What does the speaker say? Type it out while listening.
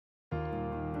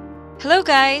Hello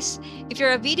guys! If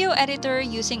you're a video editor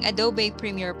using Adobe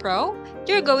Premiere Pro,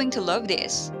 you're going to love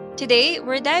this. Today,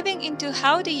 we're diving into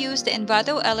how to use the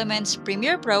Envato Elements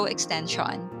Premiere Pro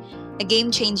extension, a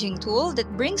game-changing tool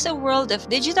that brings a world of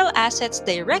digital assets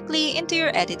directly into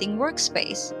your editing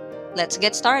workspace. Let's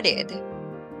get started.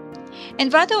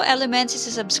 Envato Elements is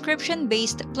a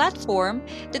subscription-based platform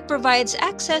that provides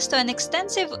access to an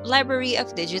extensive library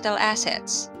of digital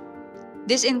assets.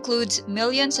 This includes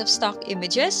millions of stock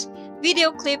images,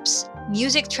 video clips,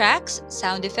 music tracks,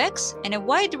 sound effects, and a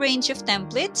wide range of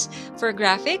templates for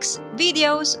graphics,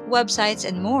 videos, websites,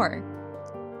 and more.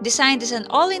 Designed as an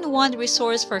all-in-one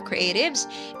resource for creatives,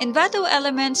 Envato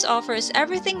Elements offers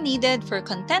everything needed for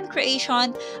content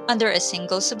creation under a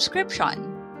single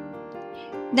subscription.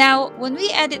 Now, when we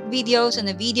edit videos on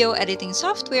a video editing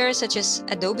software such as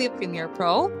Adobe Premiere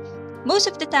Pro, most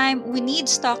of the time we need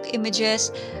stock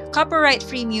images,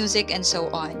 copyright-free music, and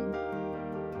so on.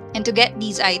 And to get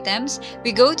these items,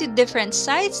 we go to different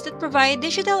sites that provide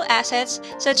digital assets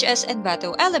such as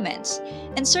Envato Elements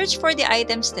and search for the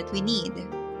items that we need.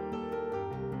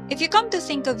 If you come to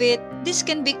think of it, this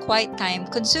can be quite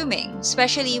time-consuming,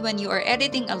 especially when you are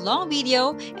editing a long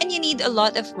video and you need a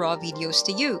lot of raw videos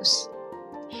to use.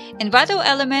 Envato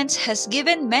Elements has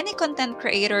given many content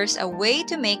creators a way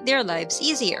to make their lives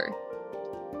easier.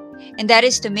 And that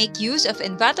is to make use of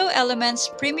Envato Elements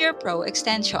Premiere Pro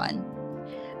extension.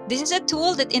 This is a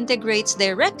tool that integrates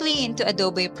directly into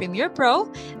Adobe Premiere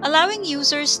Pro, allowing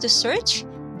users to search,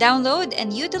 download,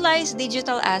 and utilize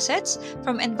digital assets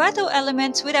from Envato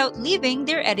Elements without leaving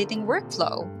their editing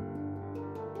workflow.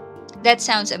 That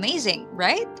sounds amazing,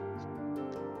 right?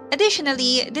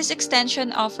 Additionally, this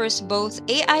extension offers both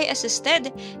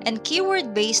AI-assisted and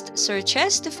keyword-based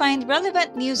searches to find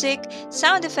relevant music,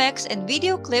 sound effects, and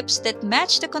video clips that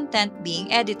match the content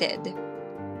being edited.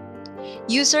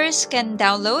 Users can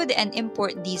download and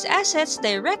import these assets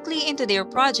directly into their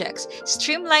projects,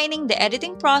 streamlining the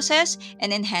editing process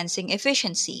and enhancing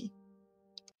efficiency.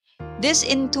 This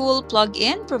in-tool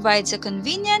plugin provides a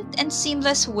convenient and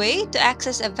seamless way to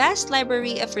access a vast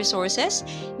library of resources,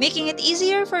 making it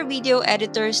easier for video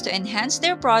editors to enhance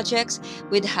their projects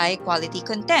with high-quality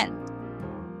content.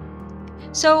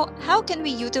 So, how can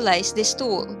we utilize this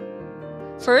tool?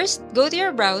 First, go to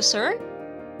your browser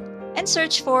and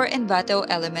search for Envato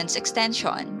Elements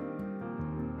extension.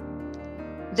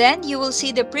 Then, you will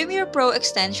see the Premiere Pro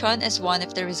extension as one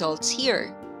of the results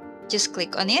here. Just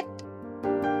click on it.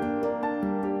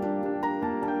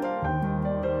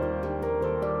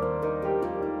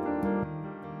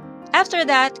 After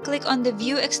that, click on the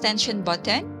View Extension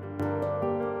button.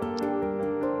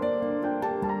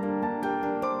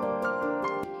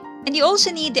 And you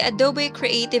also need the Adobe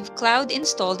Creative Cloud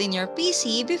installed in your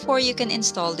PC before you can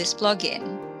install this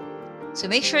plugin. So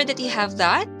make sure that you have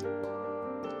that.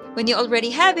 When you already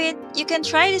have it, you can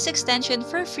try this extension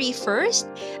for free first,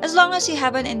 as long as you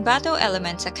have an Envato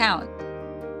Elements account.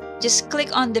 Just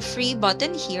click on the Free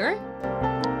button here.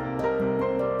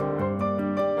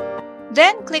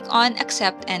 Then click on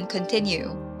Accept and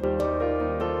Continue.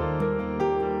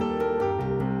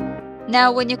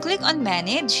 Now, when you click on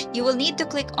Manage, you will need to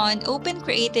click on Open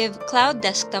Creative Cloud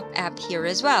Desktop app here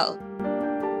as well.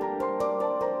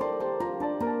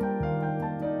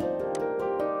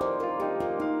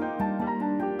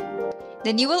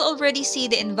 Then you will already see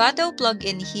the Envato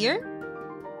plugin here.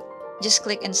 Just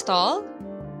click Install.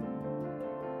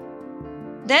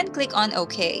 Then click on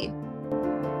OK.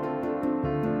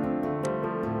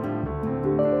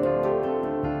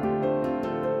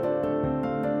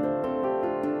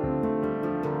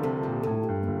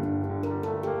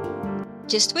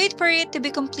 Just wait for it to be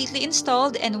completely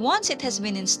installed, and once it has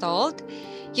been installed,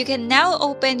 you can now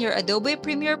open your Adobe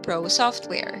Premiere Pro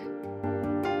software.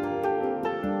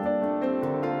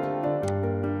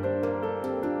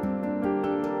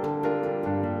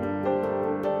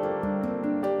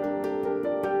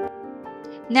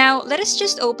 Now, let us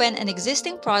just open an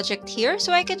existing project here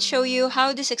so I can show you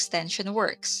how this extension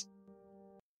works.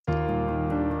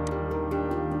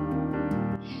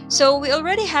 So, we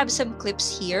already have some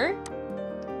clips here.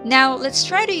 Now, let's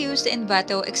try to use the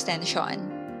Envato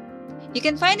extension. You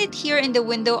can find it here in the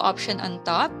window option on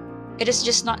top. It is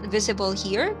just not visible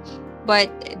here,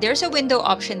 but there's a window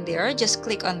option there. Just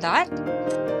click on that.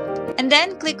 And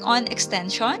then click on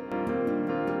Extension.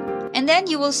 And then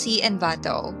you will see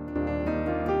Envato.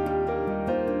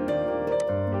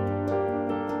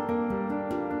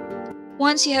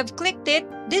 Once you have clicked it,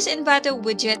 this Envato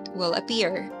widget will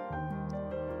appear.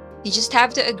 You just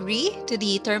have to agree to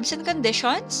the terms and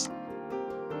conditions,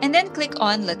 and then click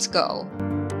on Let's Go.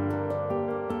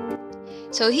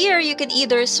 So here you can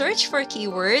either search for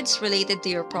keywords related to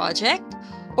your project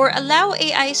or allow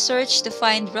AI search to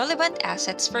find relevant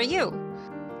assets for you.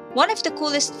 One of the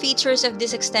coolest features of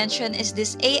this extension is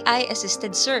this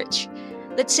AI-assisted search.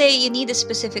 Let's say you need a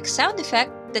specific sound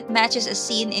effect that matches a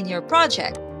scene in your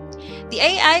project. The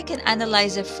AI can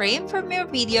analyze a frame from your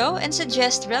video and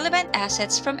suggest relevant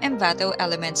assets from Envato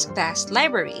Elements' vast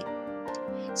library.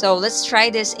 So let's try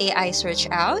this AI search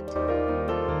out.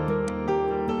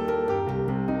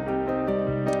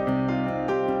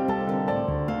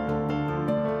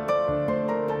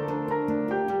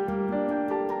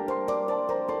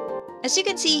 As you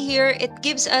can see here, it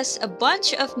gives us a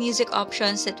bunch of music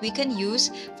options that we can use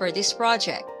for this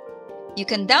project. You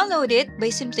can download it by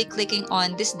simply clicking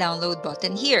on this download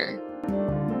button here.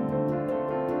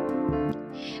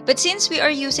 But since we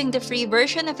are using the free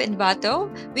version of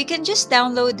Envato, we can just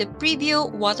download the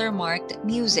preview watermarked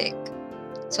music.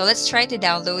 So let's try to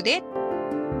download it.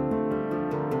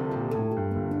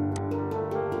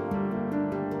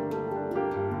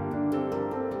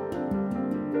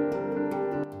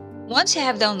 Once you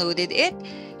have downloaded it,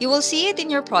 you will see it in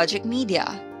your project media.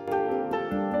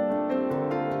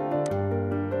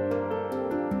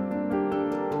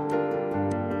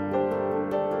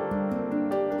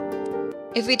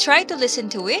 If we try to listen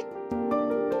to it,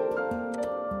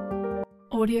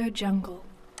 Audio Jungle.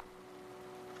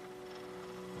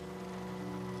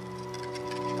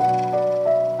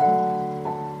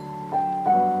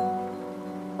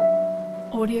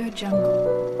 Audio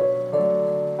Jungle.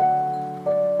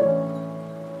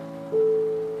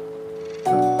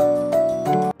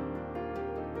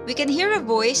 we can hear a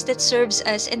voice that serves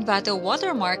as Envato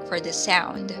watermark for the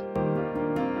sound.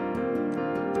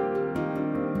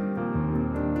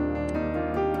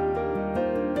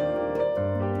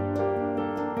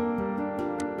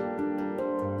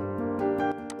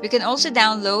 We can also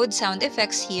download sound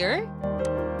effects here.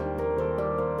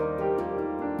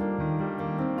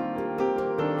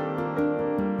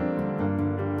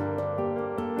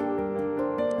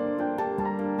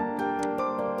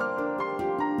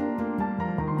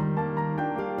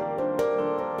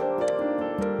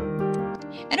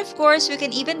 And of course, we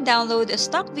can even download a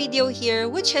stock video here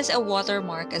which has a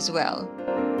watermark as well.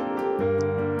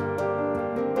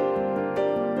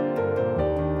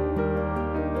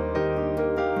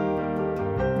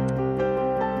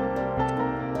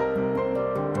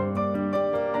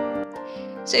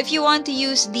 So if you want to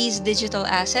use these digital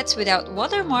assets without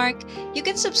watermark, you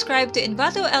can subscribe to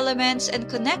Envato Elements and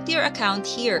connect your account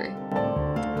here.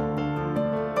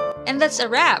 And that's a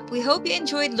wrap! We hope you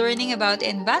enjoyed learning about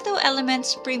Envato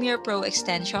Elements Premiere Pro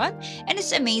extension and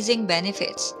its amazing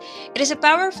benefits. It is a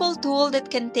powerful tool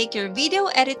that can take your video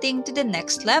editing to the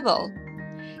next level.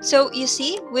 So you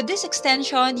see, with this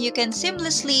extension, you can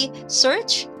seamlessly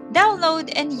search,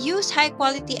 download, and use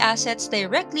high-quality assets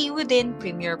directly within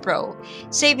Premiere Pro,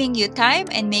 saving you time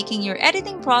and making your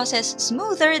editing process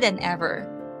smoother than ever.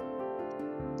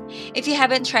 If you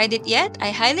haven't tried it yet,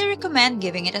 I highly recommend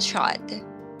giving it a shot.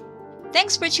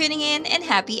 Thanks for tuning in and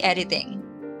happy editing!